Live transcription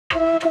I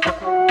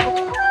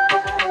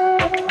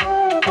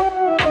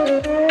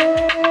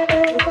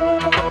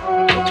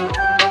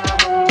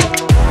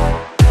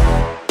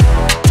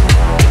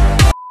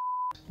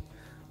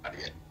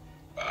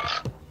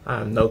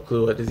have no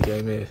clue what this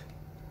game is.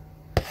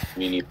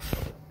 Me neither.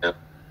 Yeah.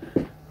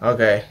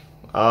 Okay.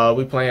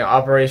 We playing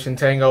Operation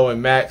Tango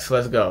and Max.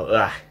 Let's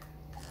go.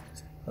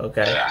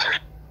 Okay.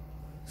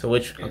 So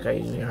which? Okay,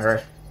 you mean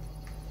her?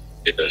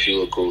 Yeah, she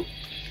look cool.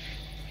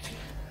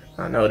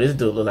 I know this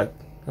dude look like.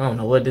 I don't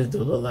know what this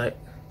dude look like.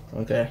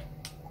 Okay.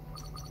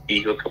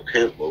 He look a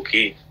pimp,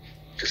 okay.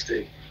 Just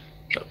a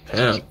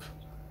pimp.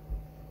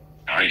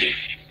 I get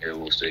a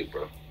little sick,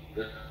 bro.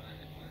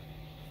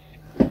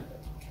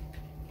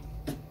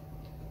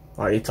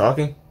 Are you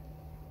talking?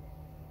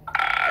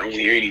 I don't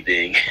hear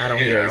anything. I don't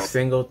hear a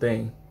single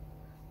thing.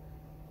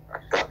 I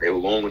thought they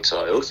were going to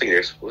talk. It looks like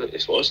they're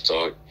supposed to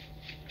talk.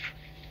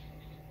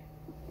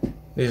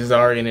 This is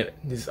already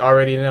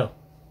no.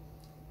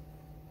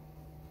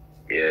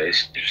 Yeah,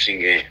 it's an interesting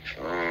game.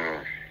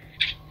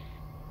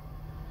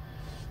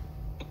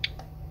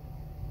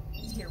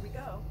 Here we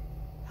go.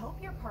 Help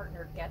your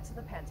partner get to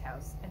the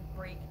penthouse and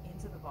break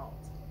into the vault.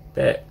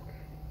 Bet.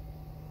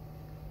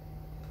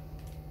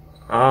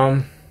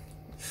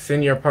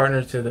 Send your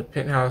partner to the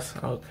penthouse.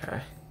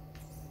 Okay.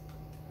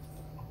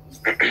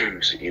 So,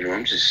 I'm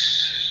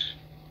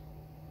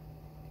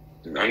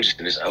just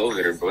in this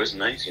elevator, bro. It's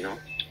nice,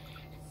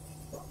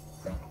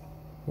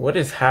 What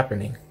is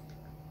happening?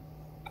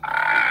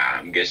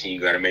 I'm guessing you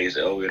gotta make this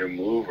elevator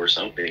move or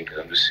something, because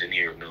I'm just sitting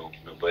here with no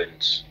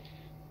buttons.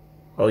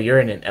 Oh,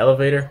 you're in an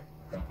elevator?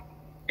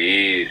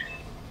 Yeah.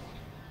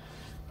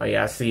 Oh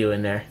yeah, I see you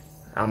in there.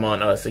 I'm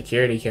on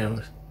security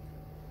cameras.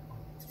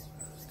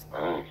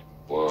 Oh,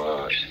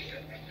 well,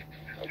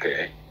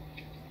 okay.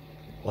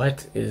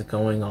 What is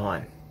going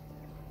on?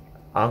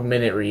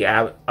 Augmented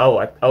reality.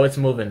 Oh, it's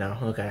moving now.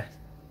 Okay.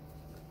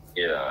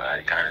 Yeah,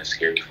 I kind of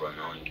scared me for a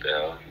moment. What the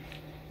hell?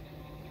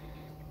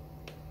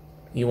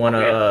 You want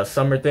a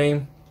summer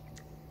theme?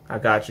 I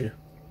got you.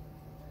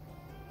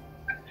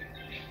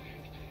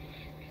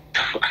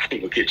 I can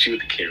look at you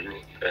with the camera.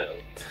 What the hell?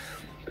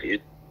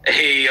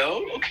 Hey,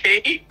 yo,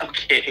 okay.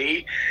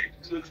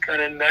 This looks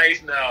kind of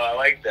nice now. I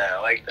like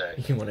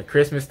that. You want a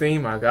Christmas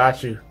theme? I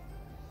got you.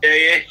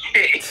 Yeah,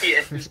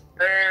 yes,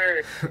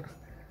 sir.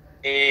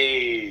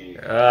 Hey.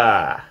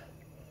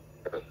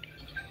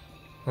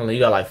 Only you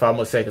got like 5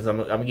 more seconds. I'm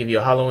gonna give you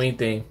a Halloween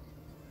theme.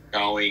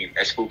 Halloween,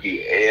 that's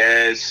spooky.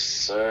 Yes,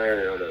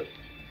 sir. Hold up.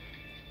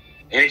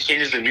 And it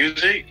changes the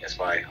music? That's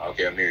fine.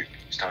 Okay, I'm here.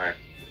 It's time.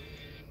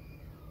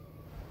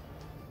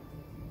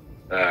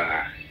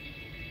 Oh,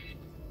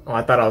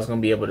 I thought I was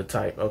gonna be able to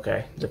type.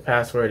 Okay. The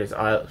password is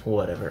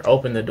whatever.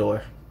 Open the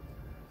door.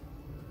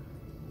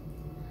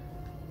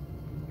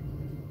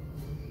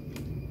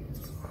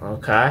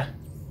 Okay.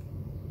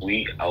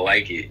 Sweet, I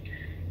like it.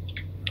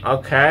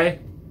 Okay.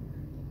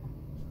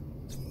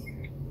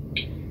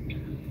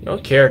 Your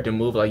character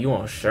move like you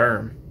on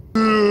Sherm.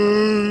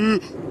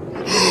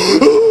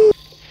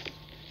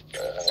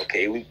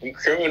 Okay, we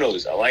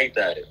criminals. I like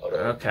that.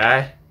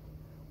 Okay.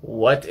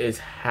 What is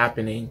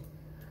happening?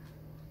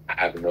 I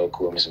have no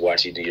clue. I'm just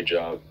watching you do your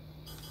job.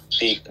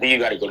 See, I think you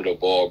gotta go to the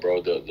ball, bro.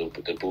 The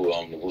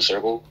blue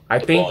circle. I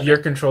think you're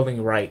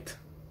controlling right.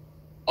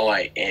 Oh,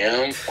 I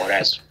am? Oh,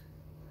 that's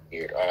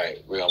weird.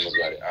 Alright, we almost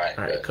got it.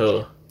 Alright,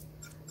 cool.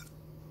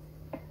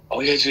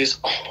 Oh, yeah,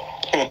 just...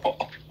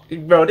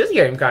 Bro, this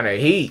game kind of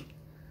heat.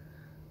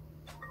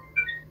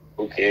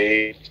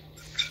 Okay.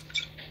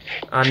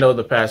 I know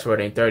the password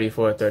ain't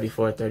 34.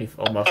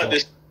 Oh, my phone.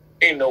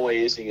 Ain't no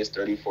way this thing is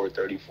 34.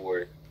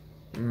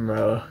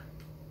 Bro.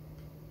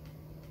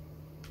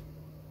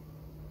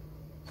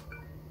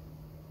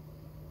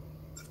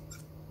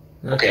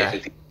 Okay.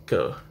 50.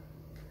 Cool.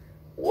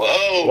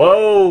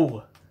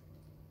 Whoa.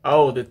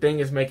 Oh, the thing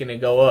is making it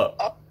go up.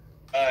 All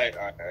right,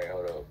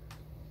 hold up.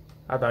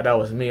 I thought that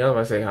was me. I was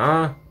about to say,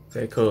 huh?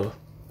 Say cool.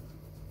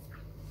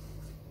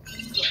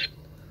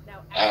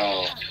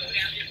 Oh.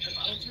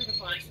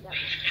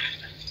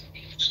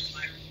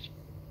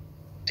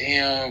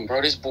 Damn,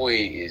 bro, this boy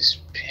is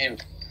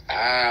pimped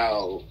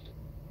out.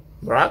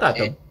 Bro, I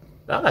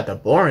got the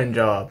boring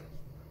job.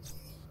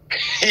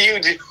 You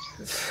do.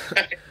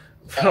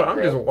 Bro, I'm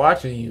just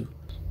watching you.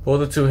 Pull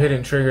the 2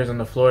 hidden triggers on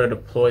the floor to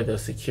deploy the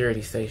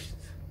security stations.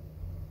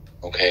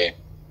 Okay.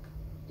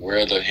 Where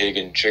are the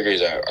hidden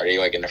triggers at? Are they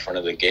like in the front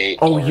of the gate?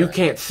 Oh, you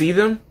can't see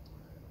them?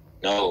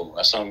 No,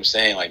 that's what I'm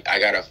saying. Like, I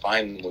gotta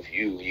find them with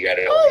you. You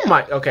gotta. Oh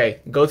my. Okay,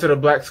 go to the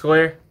black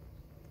square.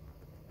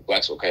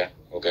 Okay.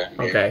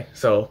 Okay,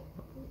 so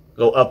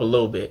go up a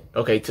little bit.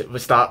 Okay,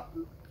 stop.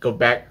 Go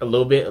back a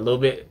little bit.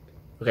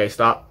 Okay,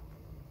 stop.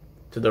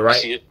 To the right. I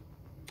see it.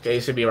 Okay,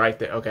 it should be right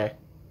there. Okay.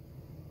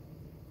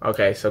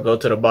 Okay, so go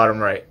to the bottom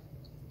right.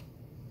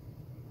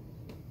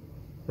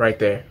 Right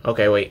there.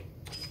 Okay, wait.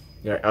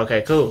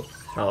 Okay, cool.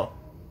 Oh.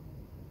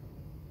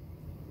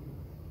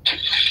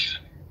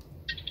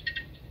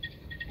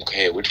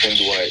 Okay, which one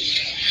do I...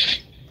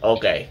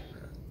 Okay.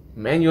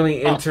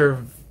 Manually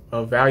enter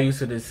values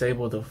to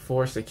disable the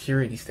 4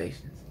 security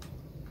stations.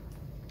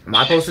 Am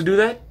I supposed to do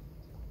that?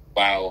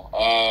 Wow.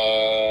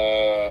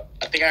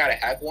 I think I gotta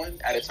hack one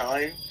at a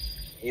time.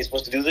 You're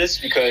supposed to do this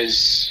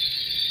because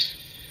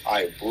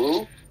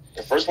blue.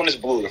 The first one is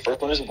blue.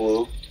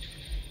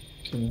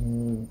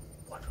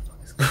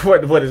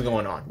 What is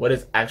going on? What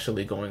is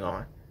actually going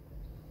on?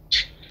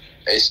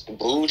 It's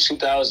blue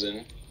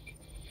 2000.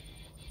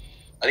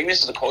 I think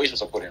this is the code you're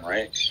supposed to put in,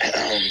 right?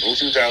 Blue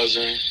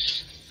 2000,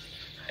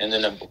 and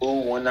then a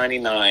blue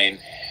 199.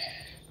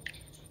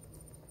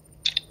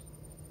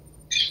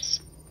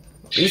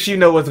 At least you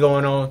know what's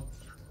going on.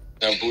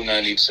 Then blue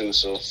 92.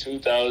 So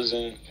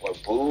 2000.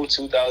 What? Blue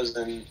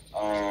 2000.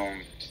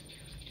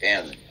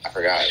 Damn, I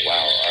forgot.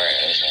 Wow. All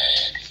right.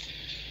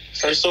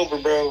 Start sober,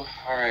 bro.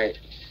 All right.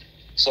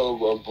 So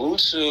blue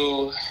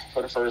 2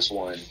 for the first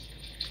one.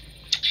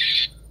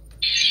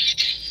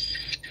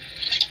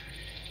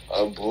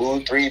 Blue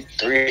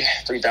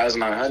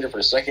 3,900 for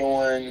the second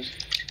one.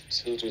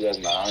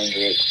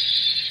 2,900.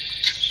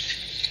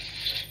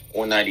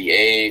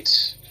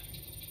 198.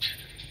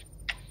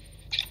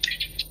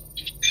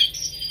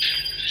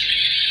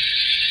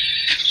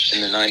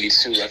 And the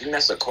 92. I think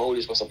that's the code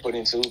you're supposed to put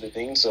into the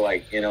thing. So,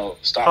 like,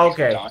 stop.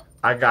 Okay,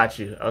 I got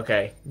you.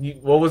 Okay.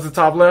 What was the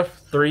top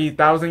left?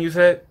 3,000 you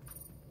said?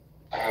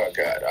 Oh,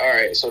 God. All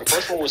right. So the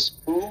first one was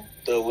 2.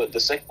 The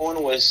second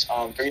one was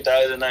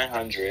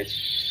 3,900.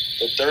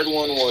 The third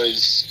one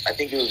was, I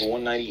think it was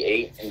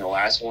 198. And the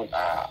last one,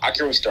 I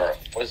can restart.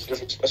 Let's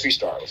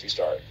restart.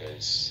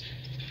 Because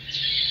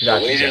the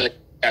lasers are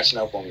catching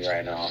up on me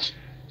right now.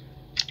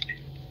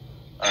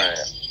 All right.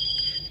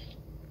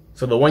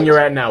 So the one you're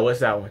at now, what's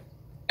that one?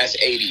 That's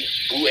 80.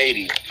 Blue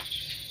 80.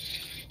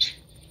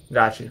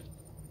 Got you.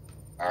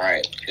 All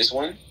right. This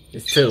one?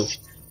 It's 2.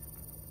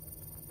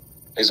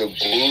 Is a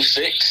blue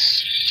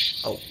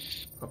 6. Oh,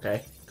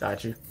 okay.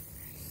 Got you.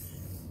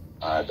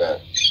 I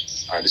bet.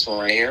 All right, this one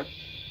right here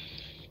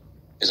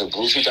is a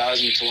blue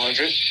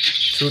 2,200.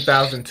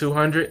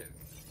 2,200?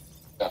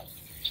 Yeah.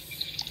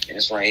 And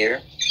this one right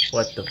here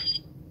What the?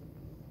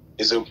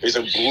 is a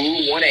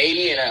blue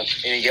 180 and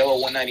a yellow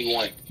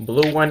 191.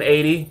 Blue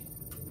 180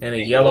 and a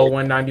yellow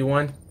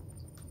 191?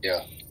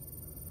 Yeah.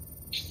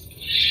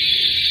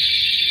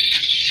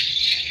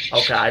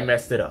 Okay, I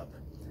messed it up.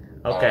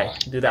 Okay,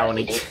 do that one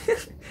again.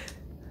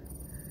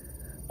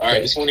 All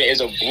right, this one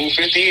is a blue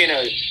 50 and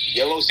a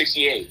yellow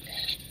 68.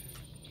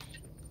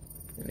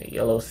 And a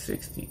yellow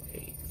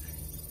 68.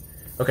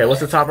 Okay,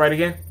 what's the top right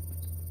again?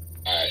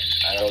 All right,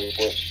 I know you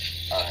put.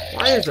 All right.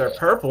 Why is there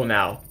purple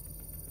now?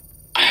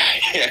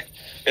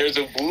 There's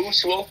a blue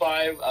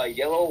 205, a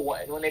yellow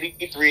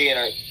 183, and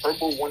a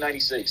purple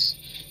 196.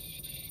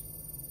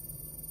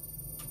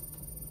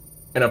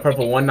 And a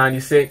purple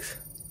 196?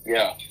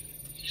 Yeah.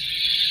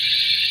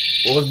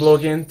 What was blue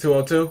again?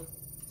 202?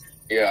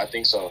 Yeah, I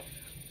think so.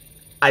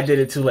 I did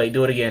it too late.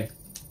 Do it again.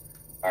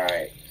 All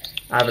right.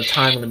 I have a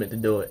time limit to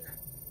do it.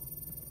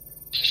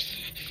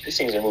 These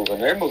things are moving.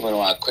 They're moving a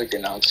lot quicker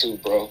now, too,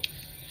 bro.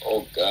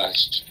 Oh,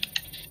 gosh.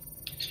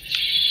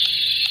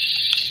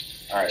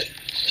 All right.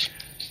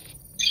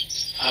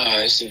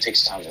 This thing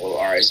takes time. All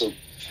right, so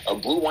a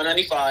blue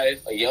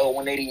 195, a yellow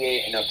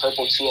 188, and a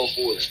purple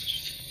 204.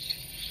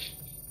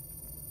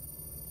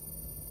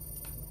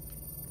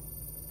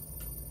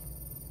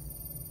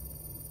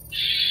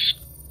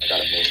 I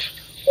gotta move.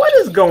 What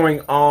is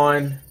going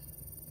on?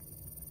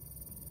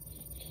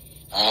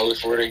 I'll look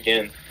for it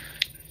again.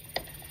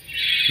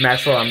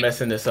 Maxwell, I'm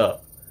messing this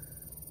up.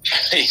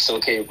 It's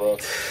okay, bro.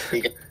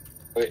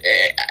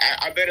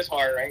 I bet it's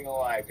hard. I ain't gonna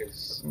lie,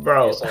 cause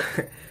bro,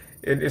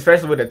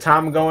 especially with the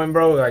time going,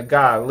 bro. Like,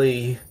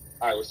 golly.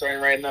 All right, we're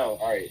starting right now.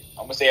 All right,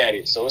 I'm gonna stay at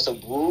it. So it's a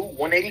blue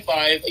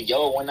 185, a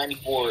yellow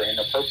 194, and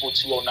a purple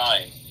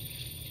 209.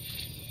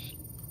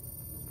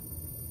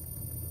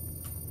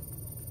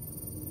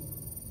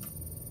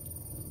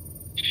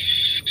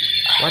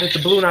 Why did the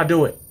blue not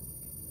do it?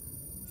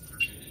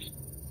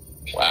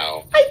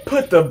 Wow. I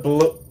put the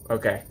blue.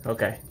 Okay. I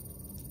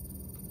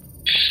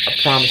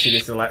promise you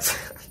this is the last.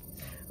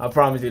 I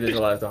promise you this is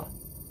the last time.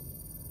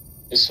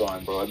 It's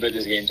fine, bro. I bet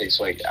this game takes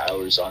like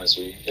hours,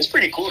 honestly. It's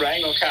pretty cool, though. I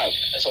ain't gonna cap.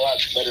 That's a lot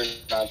better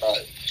than I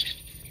thought.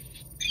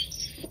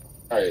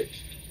 Alright.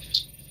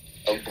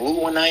 A blue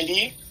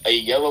 190, a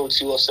yellow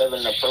 207,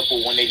 and a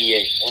purple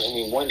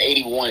 188.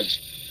 181.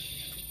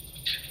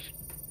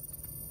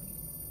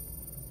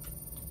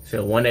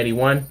 So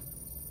 181?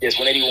 Yes,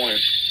 181.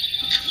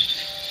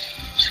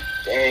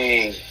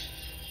 Dang.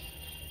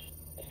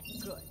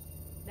 Good.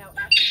 Now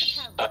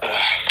access the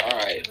camera.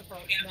 Alright.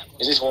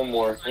 Is this one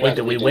more? Wait,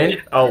 did we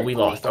win? Oh, we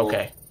lost.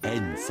 Okay.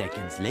 10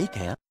 seconds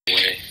later.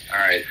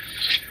 Alright.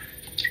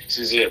 This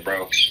is it,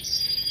 bro.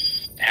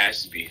 It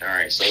has to be.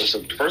 Alright, so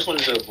the first one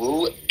is a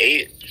blue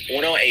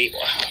 108.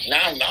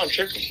 Now I'm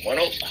tripping.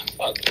 108.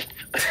 Fuck.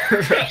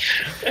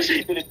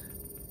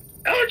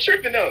 Now I'm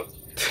tripping up.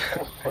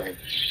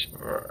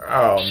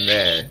 Oh,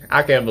 man.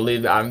 I can't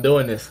believe that I'm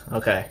doing this.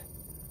 Okay.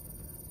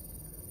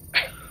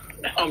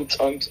 Now I'm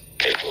tongue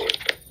tied.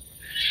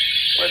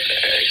 What the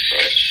heck, bro?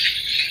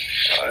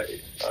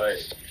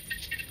 Alright.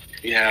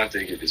 We have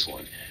to get this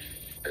one.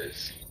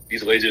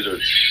 These lasers are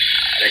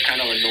They're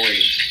kind of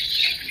annoying.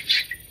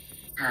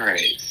 All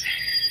right.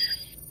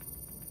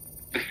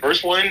 The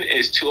first one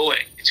is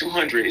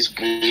 200 is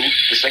blue.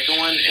 The second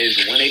one is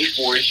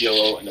 184 is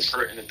yellow, and the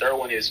third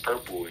one is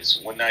purple. It's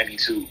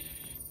 192.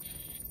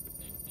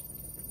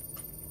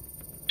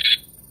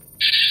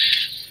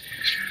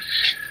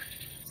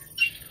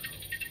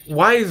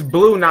 Why is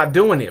blue not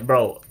doing it,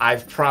 bro? I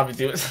promise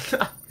you.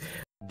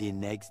 The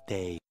next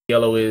day.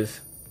 Yellow is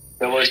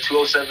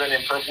 207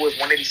 and purple is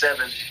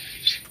 187.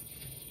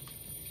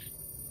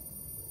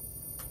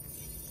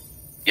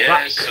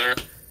 Yes, sir.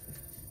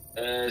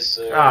 Yes,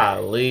 sir.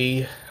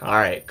 Golly. All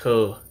right,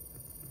 cool.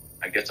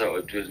 I guess I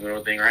would do his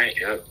middle thing, right?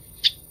 Yep.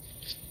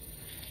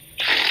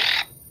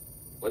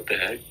 What the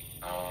heck?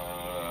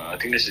 I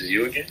think this is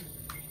you again.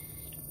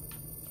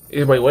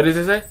 Wait, what does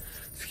it say?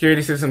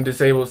 Security system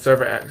disabled,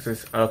 server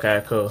access.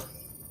 Okay, cool.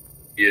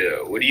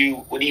 Yeah. What do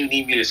you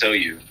need me to tell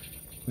you?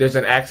 There's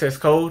an access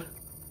code.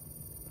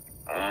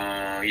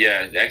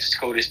 Yeah. The access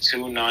code is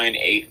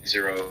 2980.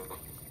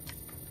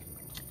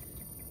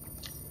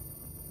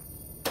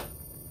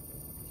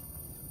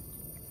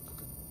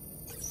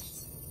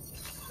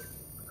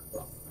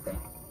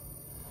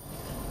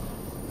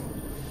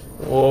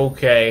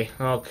 Okay.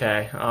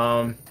 Okay.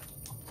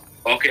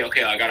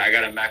 I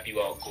gotta map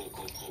you out. Cool.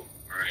 All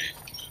right.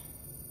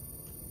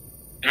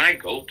 Can I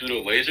go through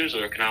the lasers,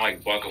 or can I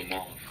like block them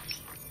off?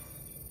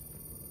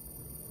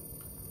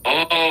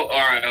 Oh, all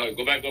right.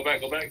 Go back.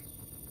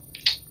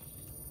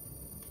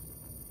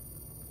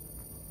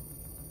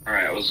 All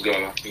right, let's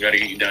go. We gotta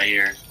get you down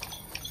here.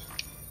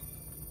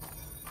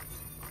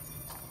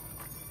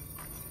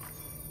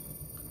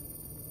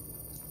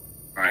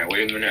 All right,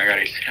 wait a minute. I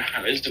gotta.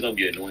 This is gonna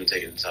be annoying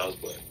taking this house,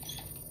 but.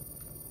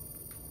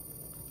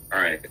 All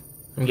right.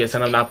 I'm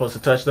guessing I'm not supposed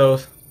to touch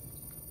those.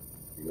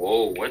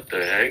 Whoa! What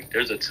the heck?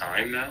 There's a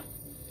time now.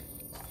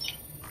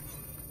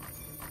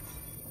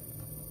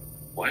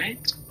 What?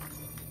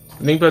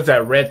 I think that's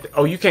that red.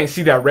 Oh, you can't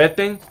see that red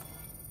thing?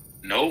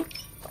 Nope.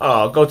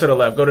 Oh, go to the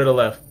left. Go to the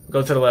left.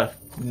 Go to the left.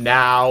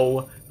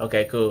 Now.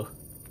 Okay, cool.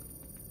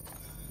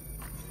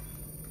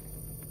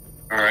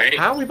 All right.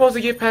 How are we supposed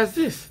to get past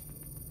this?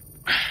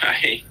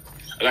 I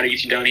gotta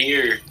get you down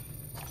here.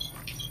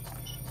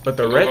 But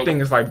the red thing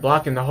is like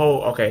blocking the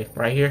whole. Okay,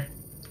 right here.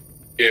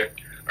 Yeah.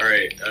 All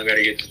right. I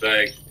gotta get this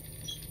bag.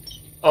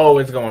 Oh,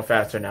 it's going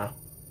faster now.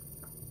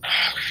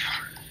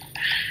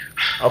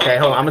 Okay,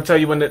 hold on. I'm gonna tell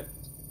you when to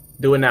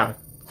do it now.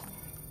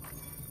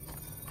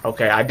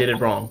 Okay, I did it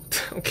wrong.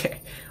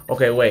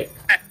 Okay, wait.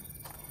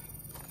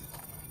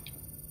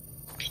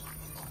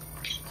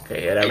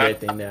 Okay, yeah, that red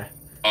thing there.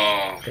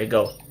 Okay,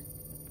 go.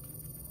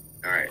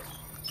 All right.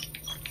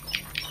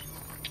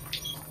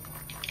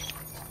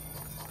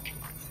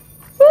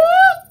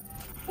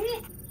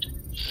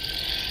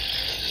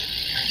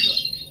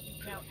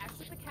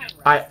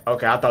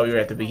 Okay, I thought we were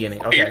at the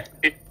beginning. Okay.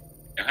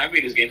 I'm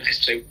happy this game has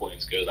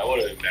checkpoints, because I would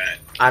have been mad.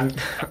 I'm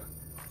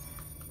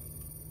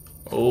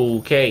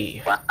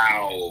okay.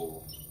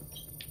 Wow.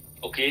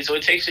 Okay, so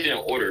it takes it in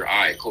order. All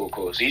right, cool.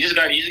 So you just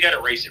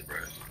gotta race it, bro.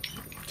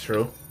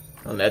 True.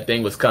 Oh, that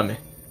thing was coming.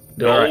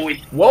 No. Right.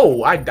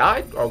 Whoa! I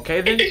died.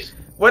 Okay then.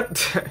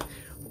 What?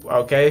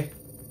 Okay.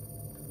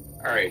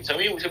 All right. Tell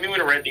me when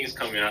the red thing is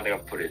coming. I think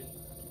I'll put it.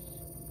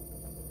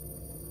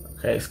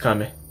 Okay, it's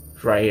coming.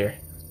 It's right here.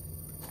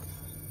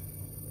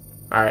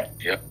 All right.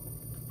 Yep.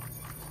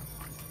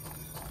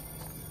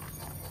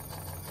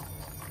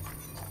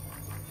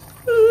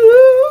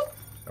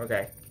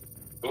 Okay.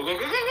 Go.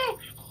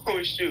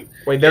 Oh shoot.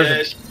 Wait,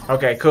 there's a...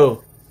 Okay,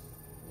 cool.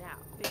 Now,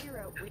 figure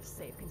out which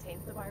safe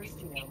contains the virus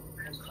genome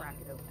and crack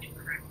it open.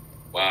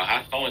 Wow,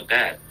 have fun with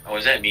that. Oh,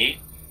 is that me?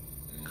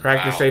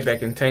 Crack the safe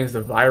that contains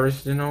the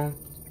virus genome?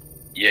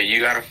 Yeah,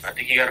 I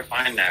think you gotta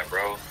find that,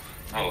 bro.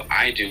 Oh,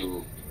 I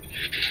do.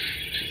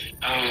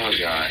 Oh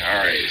god.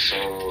 Alright,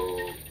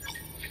 so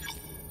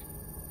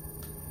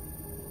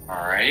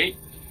alright.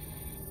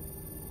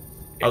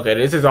 Okay,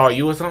 this is all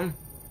you or something?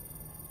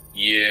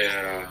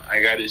 Yeah,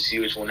 I gotta see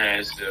which one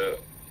has the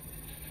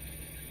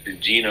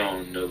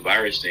genome, the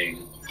virus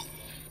thing.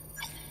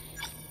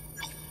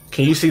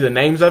 Can you see the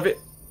names of it?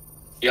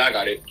 Yeah, I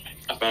got it.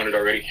 I found it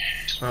already.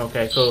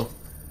 Okay, cool.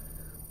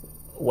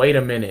 Wait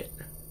a minute.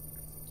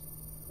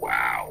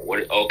 Wow.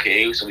 What?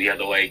 Okay, so we have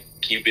to like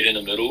keep it in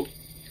the middle.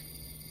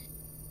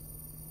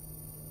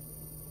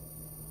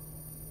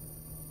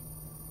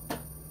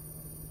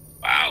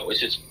 Wow, it's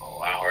just a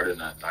lot harder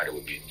than I thought it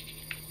would be.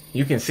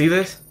 You can see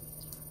this?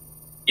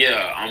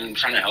 Yeah, I'm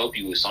trying to help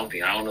you with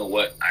something. I don't know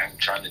what I'm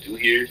trying to do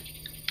here.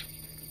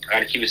 I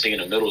gotta keep this thing in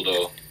the middle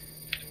though.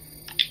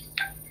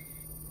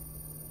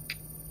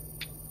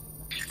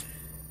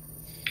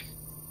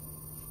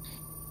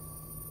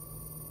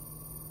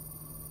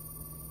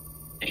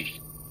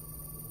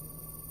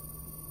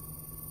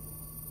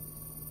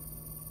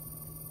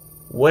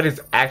 What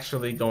is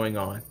actually going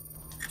on?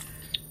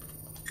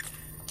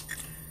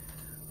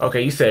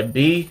 Okay, you said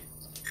B.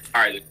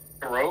 All right,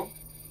 the row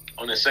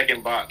on the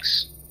second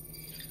box.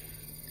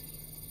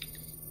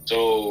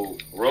 So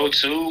row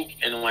 2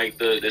 and like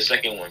the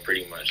second one,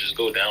 pretty much. Just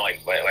go down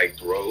like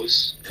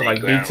rows. So like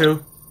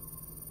B2.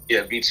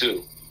 Yeah,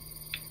 B2,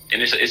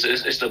 and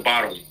it's the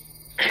bottom.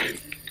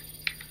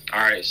 All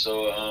right,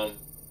 so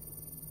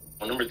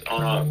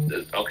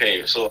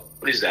okay, so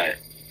what is that?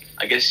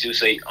 I guess you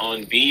say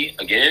on B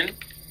again.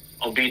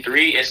 On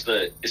B3, it's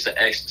the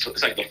X. So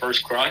it's like the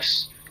first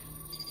cross.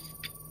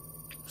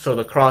 So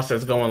the cross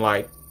is going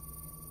like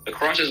The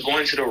cross is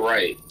going to the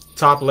right.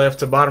 top left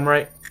to bottom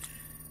right.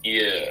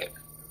 Yeah.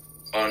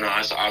 Oh no,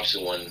 that's the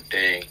opposite one.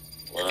 Dang.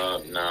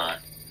 Nah.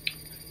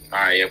 All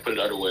right, yeah, put it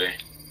the other way.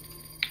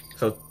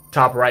 So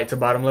top right to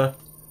bottom left.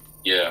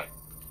 Yeah.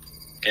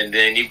 And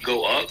then you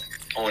go up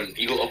on.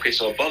 You go okay.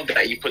 So above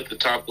that, you put the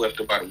top left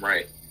to bottom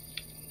right.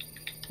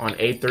 On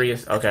A3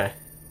 is okay.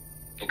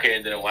 Okay,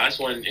 and then the last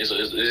one is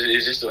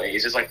just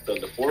like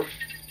the fourth.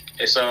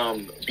 It's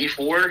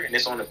B4 and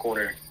it's on the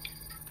corner.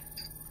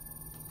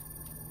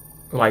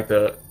 Like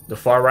the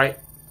far right.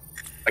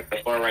 Like the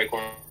far right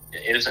corner.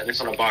 And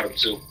it's on the bottom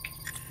too.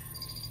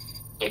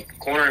 So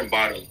corner and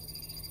bottom.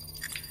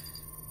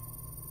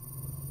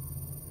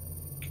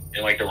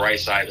 And like the right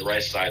side too.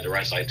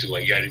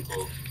 Like you gotta do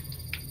both.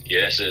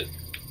 Yeah, that's it.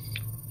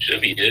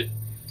 Should be it.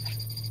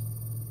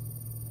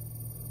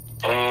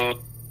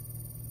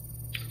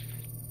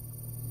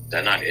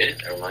 That not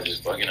it? Or am I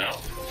just bugging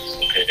out?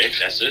 Okay,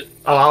 that's it.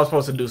 Oh, I was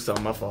supposed to do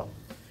something. My fault.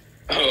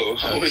 Oh,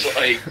 I was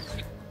like,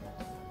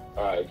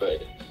 all right,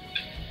 but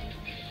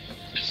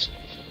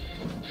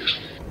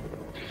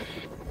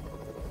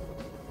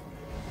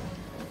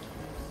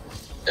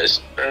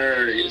yes,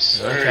 sir. Yes,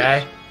 sir.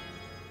 Okay.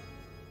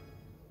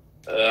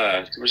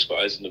 Super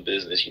spies in the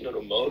business. You know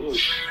the motto.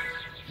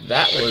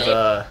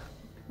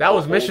 That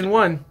was mission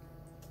 1.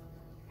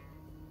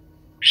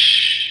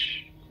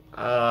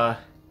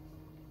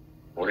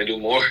 Want to do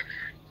more?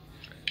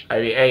 I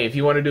mean, hey, if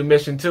you want to do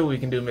mission 2, we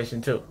can do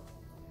mission 2.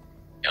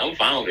 Yeah, I'm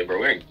fine with it, bro.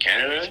 We're in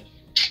Canada.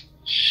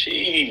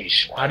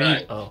 Sheesh. Why How do you?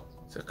 not? Oh,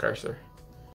 it's a cursor.